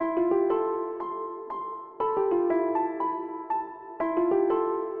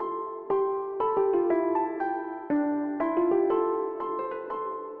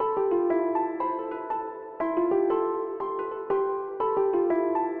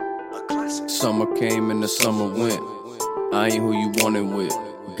Summer came and the summer went. I ain't who you wanted with.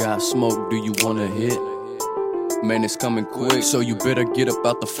 Got smoke, do you wanna hit? Man, it's coming quick, so you better get up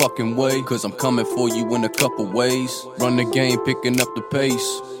out the fucking way, cause I'm coming for you in a couple ways. Run the game, picking up the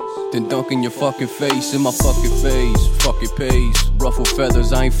pace, then dunk in your fucking face, in my fucking face. Fuck it pays, ruffle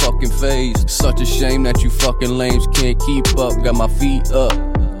feathers, I ain't fucking phased. Such a shame that you fucking lames can't keep up. Got my feet up,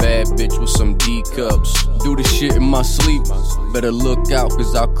 bad bitch with some D cups. Do the shit in my sleep, better look out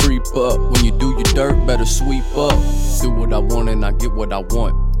cause I'll creep up. When you do your dirt, better sweep up. Do what I want and I get what I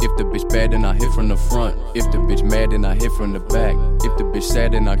want. If the bitch bad, then I hit from the front. If the bitch mad, then I hit from the back. If the bitch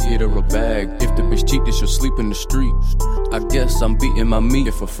sad, then I get her a bag. If the bitch cheat, then she'll sleep in the street. I guess I'm beating my meat.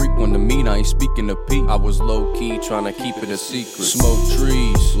 If a freak want to meet, I ain't speaking to Pete. I was low-key trying to keep it a secret. Smoke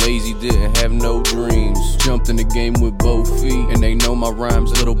trees, lazy didn't have no dreams. Jumped in the game with both feet, and they know my rhymes,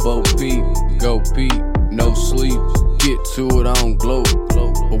 little Bo Peep. Go Pete, no sleep. Get to it, I don't gloat.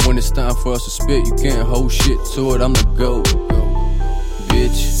 But when it's time for us to spit, you can't hold shit to it, I'm the GOAT.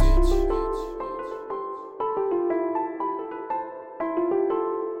 Bitch.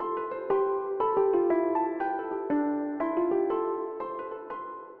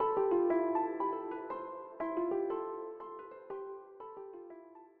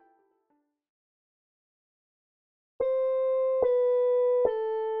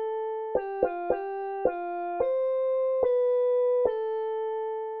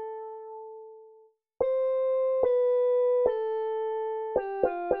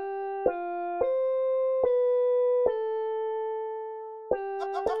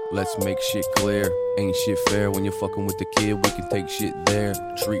 Let's make shit clear. Ain't shit fair when you're fucking with the kid. We can take shit there.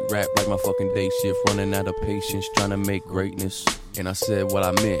 Treat rap like my fucking day shift. Running out of patience, trying to make greatness. And I said what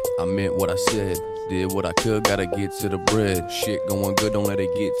I meant what I said. Did what I could, gotta get to the bread. Shit going good, don't let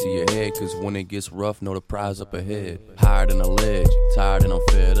it get to your head. Cause when it gets rough, know the prize up ahead. Higher than a ledge, tired and I'm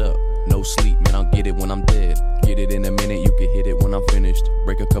fed up. No sleep, man, I'll get it when I'm dead. Get it in a minute, you can hit it when I'm finished.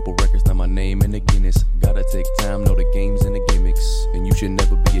 Break a couple records, now my name in the Guinness. Gotta take time, know the games and the gimmicks. And you should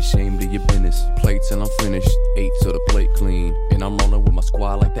never be ashamed of your business. Play till I'm finished, 8 till the plate clean. And I'm rolling with my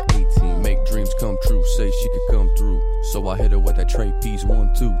squad like the 18. Make dreams come true, say she could come through. So I hit her with that tray piece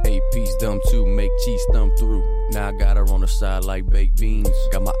 1, 2. 8 piece dumb 2, make cheese thumb through. Now I got her on the side like baked beans.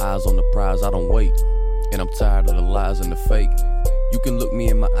 Got my eyes on the prize, I don't wait. And I'm tired of the lies and the fake. You can look me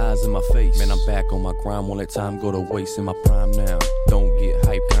in my eyes and my face. Man, I'm back on my grind, won't let time go to waste. In my prime now, don't get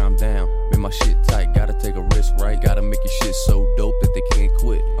hype, calm down. Man, my shit tight, gotta take a risk, right? Gotta make your shit so dope that they can't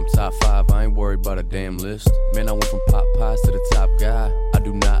quit. I'm top 5, I ain't worried about a damn list. Man, I went from pop pies to the top guy. I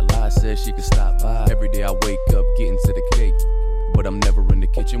do not lie, said she could stop by. Every day I wake up, getting to the cake. But I'm never in the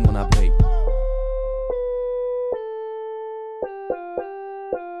kitchen when I bake.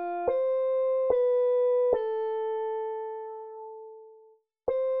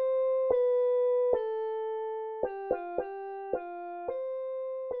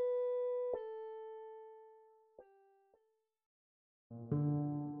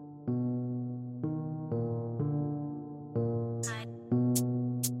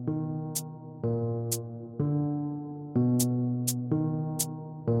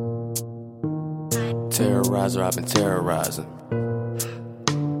 Terrorizer, I've been terrorizing.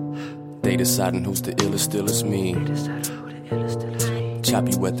 They deciding who's the illest, still it's me. Chop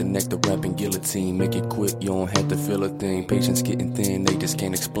you at the neck, the rapping guillotine. Make it quick, you don't have to feel a thing. Patience getting thin, they just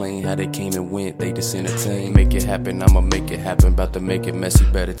can't explain how they came and went, they just entertain. Make it happen, I'ma make it happen. About to make it messy,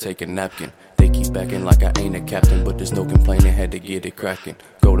 better take a napkin. They keep acting like I ain't a captain, but there's no complaining, had to get it cracking.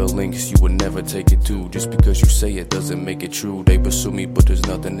 Go to links you would never take it to. Just because you say it doesn't make it true. They pursue me, but there's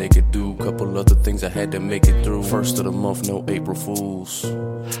nothing they could do. Couple other things I had to make it through. First of the month, no April Fools.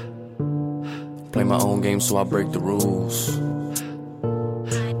 Play my own game, so I break the rules.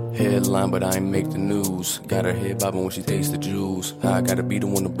 Headline, but I ain't make the news. Got her head bobbing when she tastes the juice. I gotta be the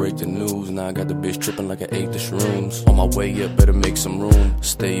one to break the news. Now I got the bitch tripping like I ate the shrooms. On my way up, better make some room.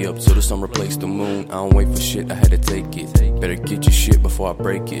 Stay up till the sun replace the moon. I don't wait for shit, I had to take it. Better get your shit before I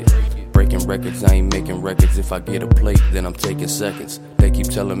break it. Breaking records, I ain't making records. If I get a plate, then I'm taking seconds. They keep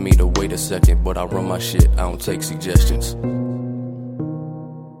telling me to wait a second, but I run my shit, I don't take suggestions.